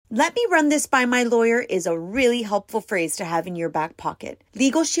Let me run this by my lawyer is a really helpful phrase to have in your back pocket.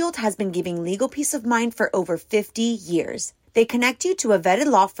 Legal Shield has been giving legal peace of mind for over 50 years. They connect you to a vetted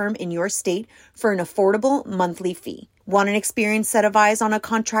law firm in your state for an affordable monthly fee. Want an experienced set of eyes on a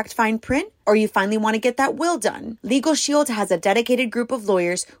contract fine print? Or you finally want to get that will done? Legal Shield has a dedicated group of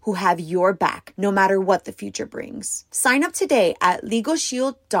lawyers who have your back, no matter what the future brings. Sign up today at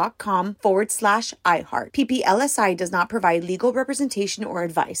LegalShield.com/iHeart. PPLSI does not provide legal representation or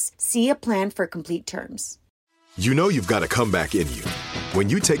advice. See a plan for complete terms. You know you've got a comeback in you. When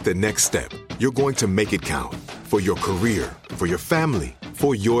you take the next step, you're going to make it count. For your career, for your family,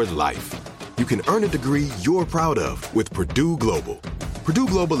 for your life. You can earn a degree you're proud of with Purdue Global. Purdue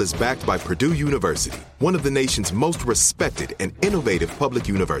Global is backed by Purdue University, one of the nation's most respected and innovative public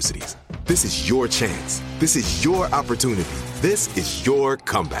universities. This is your chance. This is your opportunity. This is your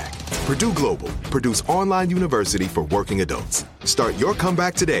comeback. Purdue Global, Purdue's online university for working adults. Start your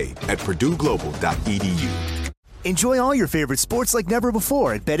comeback today at purdueglobal.edu. Enjoy all your favorite sports like never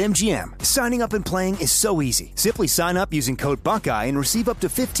before at BetMGM. Signing up and playing is so easy. Simply sign up using code Buckeye and receive up to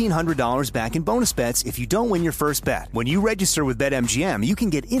 $1,500 back in bonus bets if you don't win your first bet. When you register with BetMGM, you can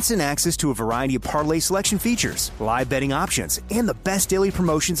get instant access to a variety of parlay selection features, live betting options, and the best daily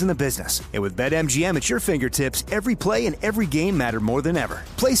promotions in the business. And with BetMGM at your fingertips, every play and every game matter more than ever.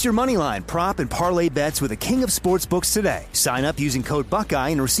 Place your moneyline, prop, and parlay bets with the king of sportsbooks today. Sign up using code Buckeye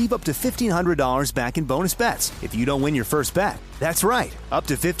and receive up to $1,500 back in bonus bets if you don't win your first bet. That's right, up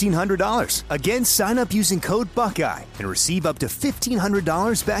to $1,500. Again, sign up using code Buckeye and receive up to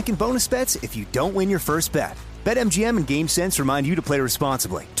 $1,500 back in bonus bets if you don't win your first bet. BetMGM and GameSense remind you to play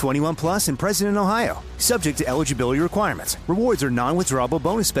responsibly. 21 plus and present in Ohio. Subject to eligibility requirements. Rewards are non-withdrawable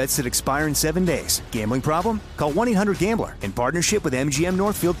bonus bets that expire in 7 days. Gambling problem? Call 1-800-GAMBLER in partnership with MGM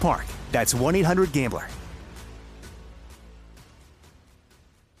Northfield Park. That's 1-800-GAMBLER.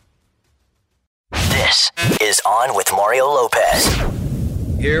 This is On with Mario Lopez.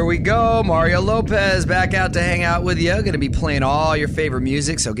 Here we go. Mario Lopez back out to hang out with you. Going to be playing all your favorite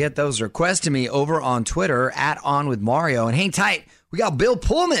music, so get those requests to me over on Twitter at On with Mario. And hang tight. We got Bill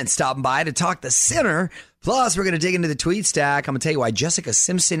Pullman stopping by to talk the Sinner. Plus, we're going to dig into the tweet stack. I'm going to tell you why Jessica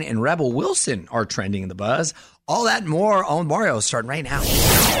Simpson and Rebel Wilson are trending in the buzz. All that and more on Mario starting right now.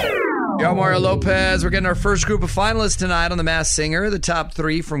 Yo, Mario Lopez. We're getting our first group of finalists tonight on The Masked Singer. The top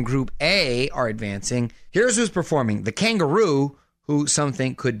three from Group A are advancing. Here's who's performing. The Kangaroo, who some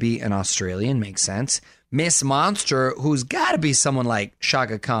think could be an Australian, makes sense. Miss Monster, who's got to be someone like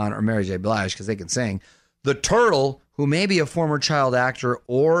Shaka Khan or Mary J. Blige because they can sing. The Turtle, who may be a former child actor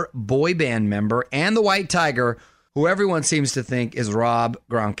or boy band member. And the White Tiger, who everyone seems to think is Rob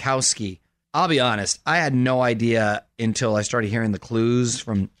Gronkowski. I'll be honest, I had no idea until I started hearing the clues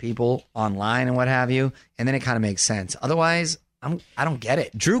from people online and what have you, and then it kind of makes sense. Otherwise, I don't get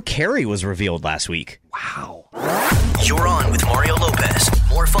it. Drew Carey was revealed last week. Wow. You're On with Mario Lopez.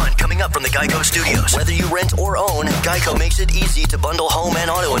 More fun coming up from the Geico Studios. Whether you rent or own, Geico makes it easy to bundle home and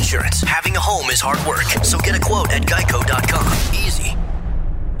auto insurance. Having a home is hard work, so get a quote at geico.com. Easy.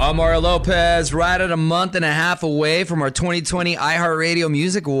 I'm Mario Lopez, right at a month and a half away from our 2020 iHeartRadio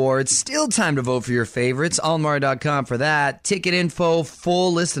Music Awards. Still time to vote for your favorites. allmario.com for that. Ticket info,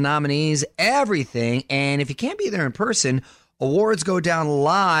 full list of nominees, everything. And if you can't be there in person, awards go down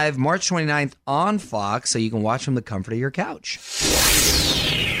live March 29th on Fox, so you can watch from the comfort of your couch.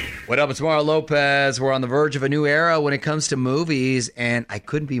 What up, it's Mario Lopez. We're on the verge of a new era when it comes to movies, and I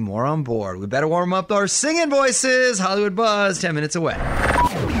couldn't be more on board. We better warm up our singing voices. Hollywood Buzz, 10 minutes away.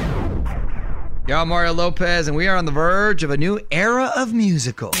 Yo, I'm Mario Lopez, and we are on the verge of a new era of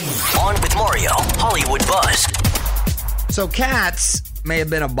musical. On with Mario, Hollywood Buzz. So Cats may have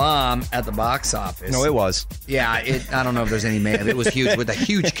been a bomb at the box office. No, it was. Yeah, I don't know if there's any it was huge, with a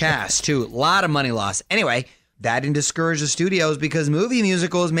huge cast, too. A lot of money lost. Anyway, that didn't discourage the studios because movie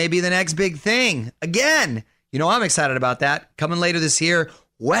musicals may be the next big thing. Again, you know, I'm excited about that. Coming later this year,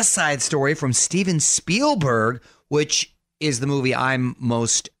 West Side Story from Steven Spielberg, which is the movie I'm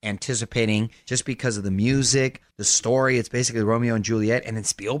most anticipating just because of the music, the story. It's basically Romeo and Juliet, and then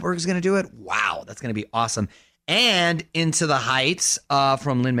Spielberg's going to do it. Wow, that's going to be awesome. And Into the Heights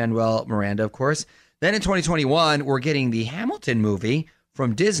from Lin-Manuel Miranda, of course. Then in 2021, we're getting the Hamilton movie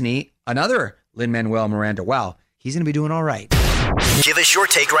from Disney, another Lin-Manuel Miranda. Wow, he's going to be doing all right. Give us your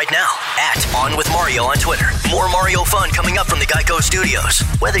take right now at On With Mario on Twitter. More Mario fun coming up from the Geico Studios.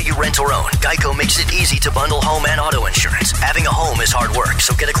 Whether you rent or own, Geico makes it easy to bundle home and auto insurance. Having a home is hard work,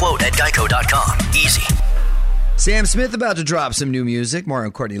 so get a quote at geico.com. Easy. Sam Smith about to drop some new music. Mario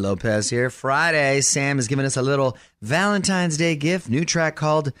and Courtney Lopez here. Friday, Sam has given us a little Valentine's Day gift. New track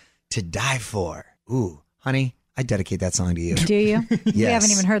called To Die For. Ooh, honey, I dedicate that song to you. Do you? Yes. We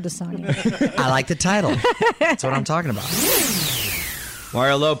haven't even heard the song yet. I like the title. That's what I'm talking about.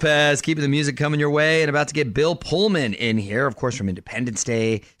 Mario Lopez, keeping the music coming your way, and about to get Bill Pullman in here, of course, from Independence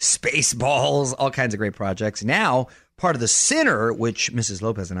Day, Spaceballs, all kinds of great projects. Now, part of The Sinner, which Mrs.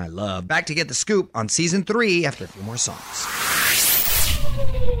 Lopez and I love. Back to get the scoop on season 3 after a few more songs.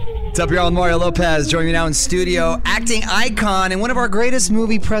 What's up, y'all? I'm Mario Lopez. Joining me now in studio, acting icon and one of our greatest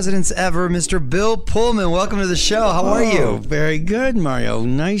movie presidents ever, Mr. Bill Pullman. Welcome to the show. How are you? Very good, Mario.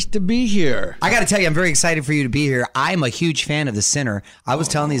 Nice to be here. I got to tell you, I'm very excited for you to be here. I'm a huge fan of The Sinner. I was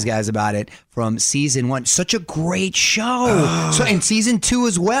telling these guys about it from season 1. Such a great show. So, and season 2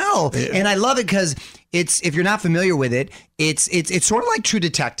 as well. Yeah. And I love it because it's, if you're not familiar with it, it's sort of like True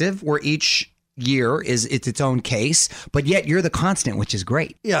Detective, where each year it's its own case, but yet you're the constant, which is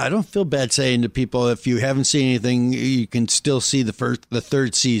great. Yeah, I don't feel bad saying to people, if you haven't seen anything, you can still see the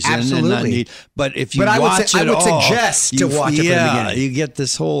third season. Absolutely. But if you watch it all, I would suggest to watch it from the beginning. You get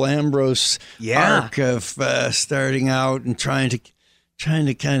this whole Ambrose arc of starting out and trying to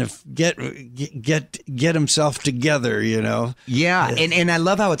kind of get himself together, you know. Yeah, and I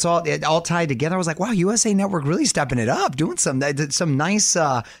love how it's all tied together. I was like, wow, USA Network really stepping it up, doing some nice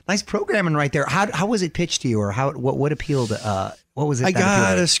programming right there. How was it pitched to you, or what appealed? What was it? I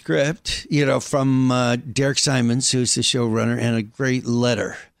got a script, from Derek Simons, who's the showrunner, and a great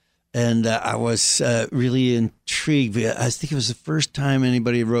letter. And I was really intrigued. I think it was the first time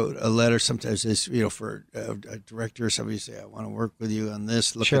anybody wrote a letter. Sometimes it's, for a director or somebody say, I want to work with you on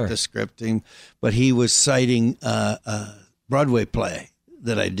this, look at the scripting. But he was citing a Broadway play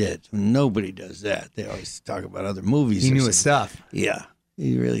that I did. Nobody does that. They always talk about other movies. He knew his stuff. Yeah,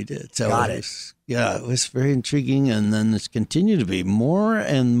 he really did. So Got it. It was very intriguing. And then it's continued to be more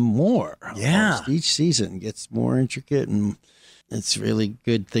and more. Yeah. Almost each season gets more intricate, and it's a really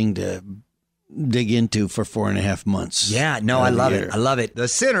good thing to dig into for 4.5 months. Yeah, no, I love it. I love it. The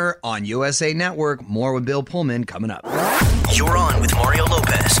Sinner on USA Network. More with Bill Pullman coming up. You're on with Mario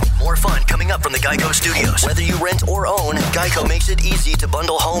Lopez. More fun coming up from the Geico Studios. Whether you rent or own, Geico makes it easy to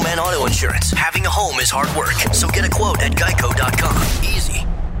bundle home and auto insurance. Having a home is hard work, so get a quote at geico.com. Easy.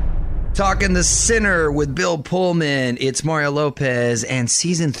 Talking The Sinner with Bill Pullman. It's Mario Lopez, and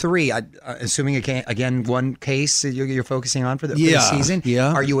season 3. Assuming again one case that you're focusing on for the season.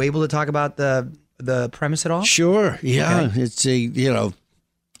 Yeah. Are you able to talk about the premise at all? Sure. Yeah. Okay. It's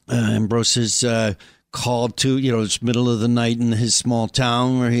Ambrose is called to it's middle of the night in his small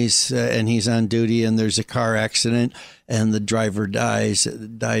town where he's on duty, and there's a car accident, and the driver died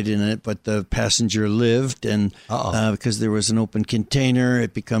in it, but the passenger lived, and because there was an open container,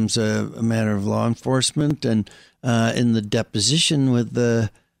 it becomes a matter of law enforcement. And in the deposition with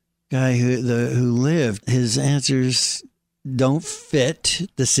the guy who lived, his answers don't fit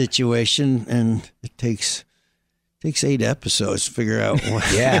the situation, and it takes 8 episodes to figure out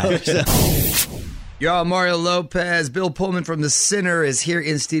what. Yeah. Y'all, Mario Lopez, Bill Pullman from The Sinner is here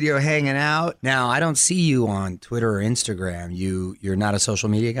in studio hanging out. Now, I don't see you on Twitter or Instagram. You're not a social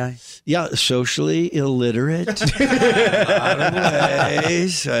media guy? Yeah, socially illiterate. In a lot of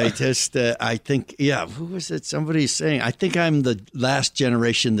ways. I think, who was it? Somebody's saying, I think I'm the last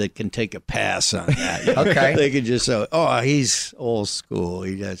generation that can take a pass on that. Okay. They could just say, he's old school.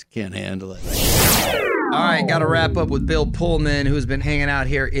 He just can't handle it. All right, got to wrap up with Bill Pullman, who's been hanging out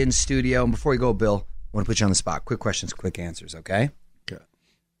here in studio. And before we go, Bill, I want to put you on the spot. Quick questions, quick answers, okay? Okay.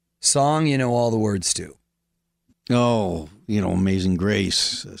 Song you know all the words to. Oh, Amazing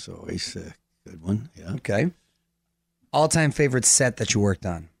Grace. That's always a good one. Yeah. Okay. All-time favorite set that you worked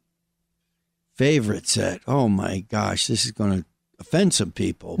on? Favorite set? Oh, my gosh. This is going to offend some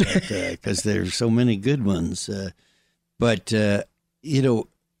people because there's so many good ones. But I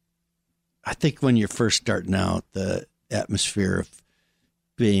think when you're first starting out, the atmosphere of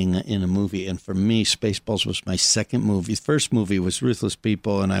being in a movie, and for me, Spaceballs was my second movie. The first movie was Ruthless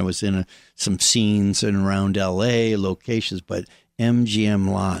People, and I was in some scenes and around L.A., locations, but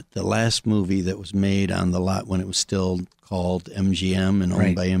MGM Lot, the last movie that was made on the lot when it was still called MGM and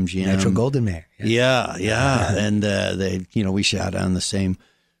owned by MGM. Metro-Goldwyn-Mayer. Yeah. And we shot on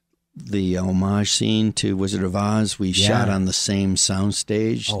the homage scene to Wizard of Oz. We shot on the same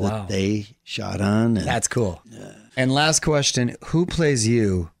soundstage that they shot on. And, that's cool. And last question, who plays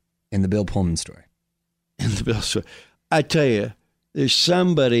you in the Bill Pullman story? In the Bill story? I tell you, there's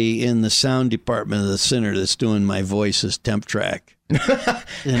somebody in the sound department of The Sinner that's doing my voice as temp track.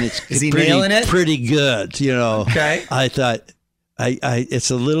 And Is he nailing it? Pretty good, Okay. I thought...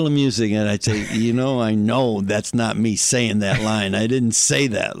 it's a little amusing, and I'd say, I know that's not me saying that line. I didn't say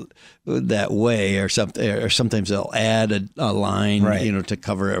that way, or something. Or sometimes they'll add a line, to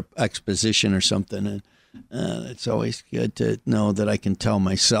cover an exposition or something. It's always good to know that I can tell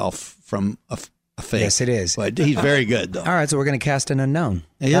myself from a fake. Yes, it is. But he's very good, though. All right, so we're going to cast an unknown.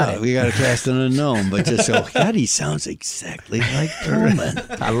 Yeah, we got to cast an unknown, but just so, God, he sounds exactly like Pullman.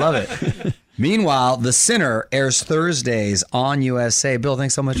 I love it. Meanwhile, The Sinner airs Thursdays on USA. Bill,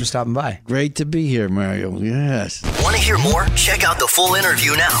 thanks so much for stopping by. Great to be here, Mario. Yes. Want to hear more? Check out the full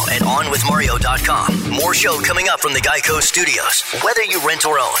interview now at OnWithMario.com. More show coming up from the Geico Studios. Whether you rent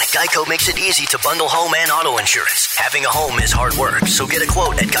or own, Geico makes it easy to bundle home and auto insurance. Having a home is hard work, so get a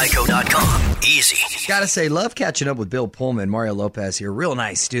quote at Geico.com. Easy. Gotta say, love catching up with Bill Pullman. Mario Lopez here. Real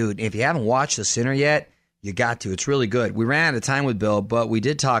nice dude. If you haven't watched The Sinner yet, you got to. It's really good. We ran out of time with Bill, but we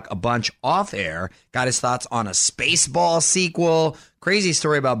did talk a bunch off air. Got his thoughts on a Spaceball sequel. Crazy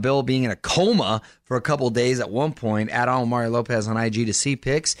story about Bill being in a coma for a couple days at one point. Add on Mario Lopez on IG to see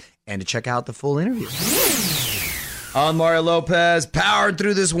pics and to check out the full interview. I'm Mario Lopez, powered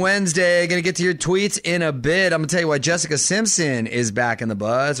through this Wednesday. Going to get to your tweets in a bit. I'm going to tell you why Jessica Simpson is back in the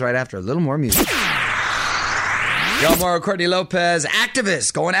buzz right after a little more music. Yo, Mario Courtney Lopez,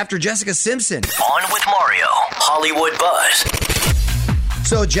 activist, going after Jessica Simpson. On with Mario, Hollywood Buzz.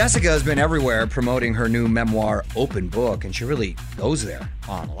 So Jessica has been everywhere promoting her new memoir, Open Book, and she really goes there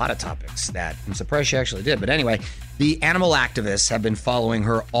on a lot of topics that I'm surprised she actually did. But anyway, the animal activists have been following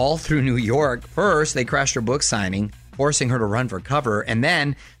her all through New York. First, they crashed her book signing, forcing her to run for cover, and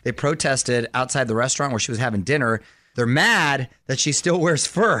then they protested outside the restaurant where she was having dinner. They're mad that she still wears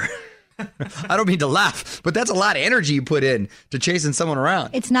fur. I don't mean to laugh, but that's a lot of energy you put in to chasing someone around.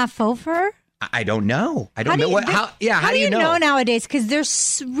 It's not faux fur? I don't know. I don't know what. How do you know nowadays? Because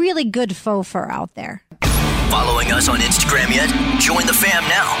there's really good faux fur out there. Following us on Instagram yet? Join the fam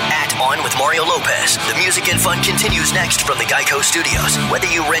now at On With Mario Lopez. The music and fun continues next from the Geico Studios. Whether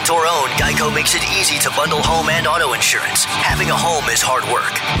you rent or own, Geico makes it easy to bundle home and auto insurance. Having a home is hard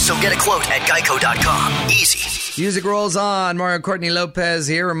work, so get a quote at Geico.com. Easy. Music rolls on. Mario Courtney Lopez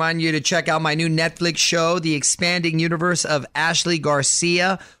here. Remind you to check out my new Netflix show, The Expanding Universe of Ashley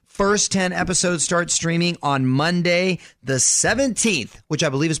Garcia. First 10 episodes start streaming on Monday, the 17th, which I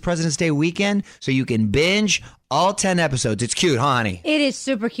believe is President's Day weekend, so you can binge all 10 episodes. It's cute, huh, honey? It is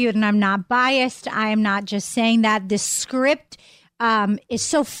super cute, and I'm not biased. I am not just saying that. The script is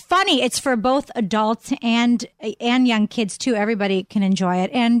so funny. It's for both adults and young kids, too. Everybody can enjoy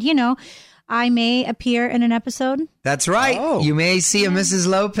it. And, you know, I may appear in an episode. That's right. Oh. You may see a Mrs.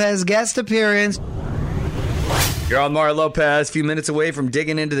 Lopez guest appearance. You're on Mario Lopez, a few minutes away from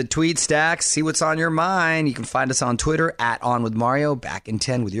digging into the tweet stacks. See what's on your mind. You can find us on Twitter at On With Mario. Back in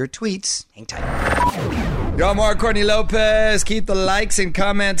 10 with your tweets. Hang tight. You're on Mario Courtney Lopez. Keep the likes and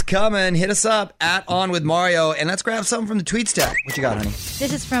comments coming. Hit us up at On With Mario. And let's grab something from the tweet stack. What you got, honey?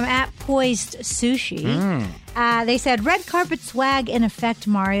 This is from at Poised Sushi. They said, red carpet swag in effect,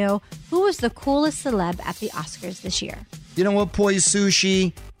 Mario. Who was the coolest celeb at the Oscars this year? You know what, Poised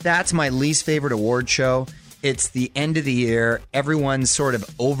Sushi? That's my least favorite award show. It's the end of the year. Everyone's sort of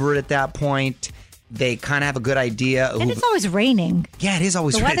over it at that point. They kind of have a good idea. And it's always raining. Yeah, it is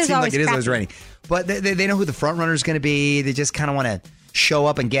always raining. It seems like it is always raining. But they know who the front runner is going to be. They just kind of want to show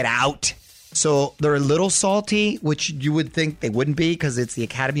up and get out. So they're a little salty, which you would think they wouldn't be because it's the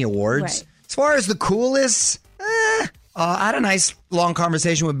Academy Awards. Right. As far as the coolest, I had a nice long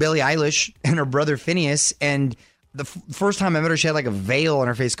conversation with Billie Eilish and her brother Phineas. And the first time I met her, she had like a veil on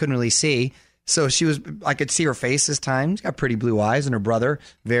her face, couldn't really see. So I could see her face this time. She's got pretty blue eyes, and her brother,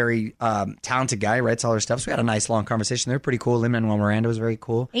 very talented guy, writes all her stuff. So we had a nice long conversation. They're pretty cool. Lin-Manuel Miranda was very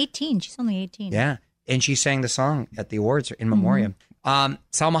cool. 18. She's only 18. Yeah. And she sang the song at the awards in memoriam.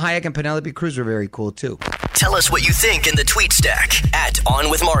 Salma Hayek and Penelope Cruz were very cool, too. Tell us what you think in the tweet stack at On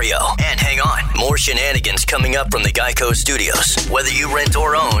With Mario. And hang on, more shenanigans coming up from the Geico Studios. Whether you rent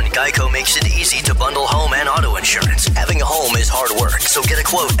or own, Geico makes it easy to bundle home and auto insurance. Having a home is hard work, so get a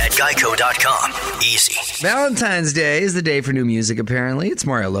quote at Geico.com. Easy. Valentine's Day is the day for new music, apparently. It's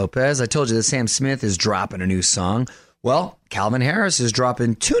Mario Lopez. I told you that Sam Smith is dropping a new song. Well, Calvin Harris is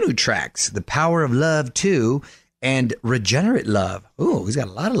dropping 2 new tracks, The Power of Love 2 and Regenerate Love. Ooh, he's got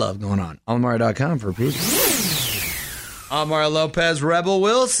a lot of love going on. Mario.com for a preview. I'm Mario Lopez. Rebel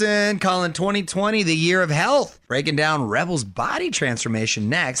Wilson calling 2020 the year of health. Breaking down Rebel's body transformation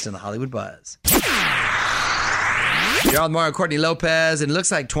next in the Hollywood Buzz. You're on Mario Courtney Lopez, and it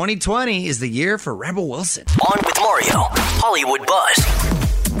looks like 2020 is the year for Rebel Wilson. On With Mario, Hollywood Buzz.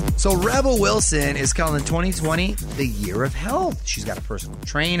 So Rebel Wilson is calling 2020 the year of health. She's got a personal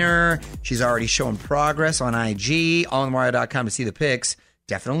trainer. She's already showing progress on IG. OnWithMario.com to see the pics.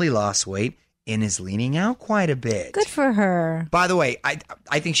 Definitely lost weight. and is leaning out quite a bit. Good for her. By the way, I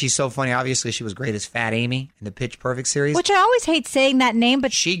think she's so funny. Obviously, she was great as Fat Amy in the Pitch Perfect series. Which I always hate saying that name,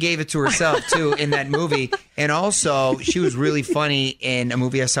 but she gave it to herself, too, in that movie. And also, she was really funny in a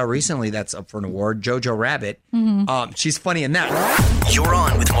movie I saw recently that's up for an award, Jojo Rabbit. She's funny in that. You're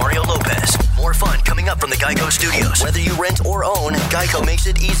on with Mario Lopez. More fun coming up from the Geico Studios. Whether you rent or own, Geico makes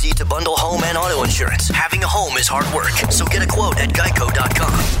it easy to bundle home and auto insurance. Having a home is hard work, so get a quote at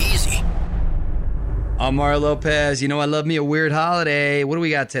geico.com. Easy. I'm Mario Lopez. You know I love me a weird holiday. What do we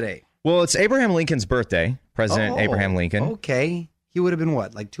got today? Well, it's Abraham Lincoln's birthday, President Abraham Lincoln. Okay. He would have been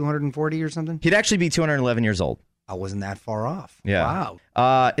what, like 240 or something? He'd actually be 211 years old. I wasn't that far off. Yeah.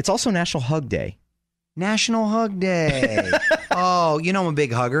 Wow. It's also National Hug Day. National Hug Day. Oh, you know I'm a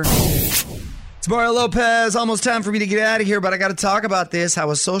big hugger. It's Mario Lopez. Almost time for me to get out of here, but I got to talk about this. How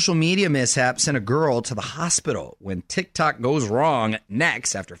a social media mishap sent a girl to the hospital when TikTok goes wrong.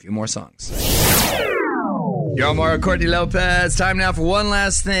 Next, after a few more songs. Yo, Mario Courtney Lopez. Time now for one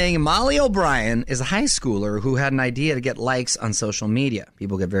last thing. Molly O'Brien is a high schooler who had an idea to get likes on social media.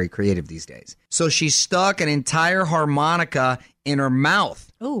 People get very creative these days. So she stuck an entire harmonica in her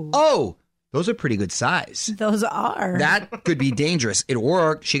mouth. Ooh. Oh, those are pretty good size. Those are. That could be dangerous. It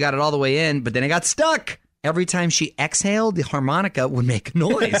worked. She got it all the way in, but then it got stuck. Every time she exhaled, the harmonica would make a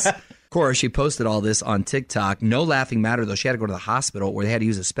noise. Of course, she posted all this on TikTok. No laughing matter, though. She had to go to the hospital where they had to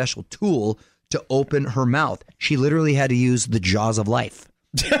use a special tool to open her mouth. She literally had to use the jaws of life.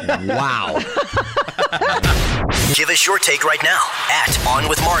 Wow. Give us your take right now at On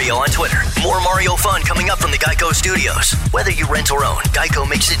With Mario on Twitter. More Mario fun coming up from the Geico Studios. Whether you rent or own, Geico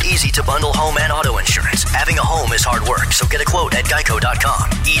makes it easy to bundle home and auto insurance. Having a home is hard work, so get a quote at geico.com.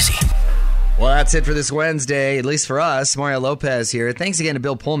 Easy. Well, that's it for this Wednesday, at least for us. Mario Lopez here. Thanks again to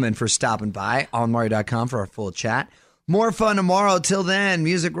Bill Pullman for stopping by on Mario.com for our full chat. More fun tomorrow. Till then,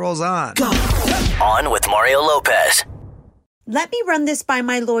 music rolls on. Go. On with Mario Lopez. Let me run this by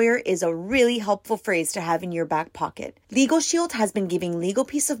my lawyer is a really helpful phrase to have in your back pocket. Legal Shield has been giving legal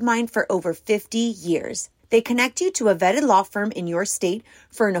peace of mind for over 50 years. They connect you to a vetted law firm in your state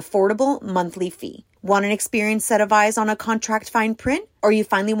for an affordable monthly fee. Want an experienced set of eyes on a contract fine print? Or you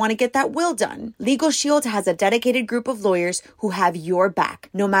finally want to get that will done? Legal Shield has a dedicated group of lawyers who have your back,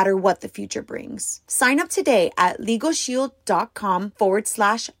 no matter what the future brings. Sign up today at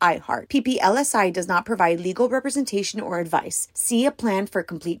LegalShield.com/iHeart. PPLSI does not provide legal representation or advice. See a plan for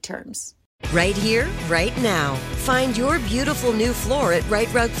complete terms. Right here, right now. Find your beautiful new floor at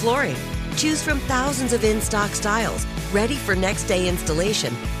Right Rug Flooring. Choose from thousands of in-stock styles, ready for next day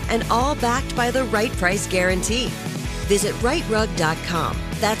installation, and all backed by the right price guarantee. Visit rightrug.com.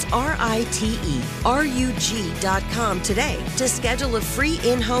 That's RITERUG.com today to schedule a free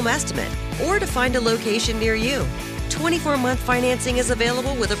in-home estimate or to find a location near you. 24-month financing is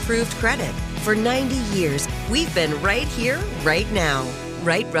available with approved credit. For 90 years, we've been right here, right now.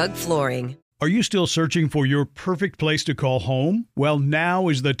 Right Rug Flooring. Are you still searching for your perfect place to call home? Well, now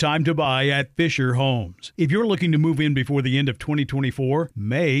is the time to buy at Fisher Homes. If you're looking to move in before the end of 2024,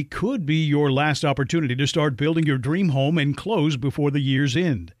 May could be your last opportunity to start building your dream home and close before the year's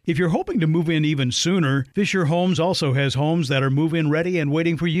end. If you're hoping to move in even sooner, Fisher Homes also has homes that are move-in ready and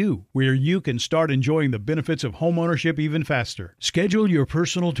waiting for you, where you can start enjoying the benefits of homeownership even faster. Schedule your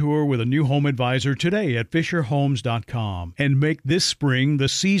personal tour with a new home advisor today at FisherHomes.com and make this spring the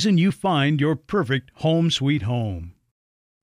season you find your perfect home sweet home.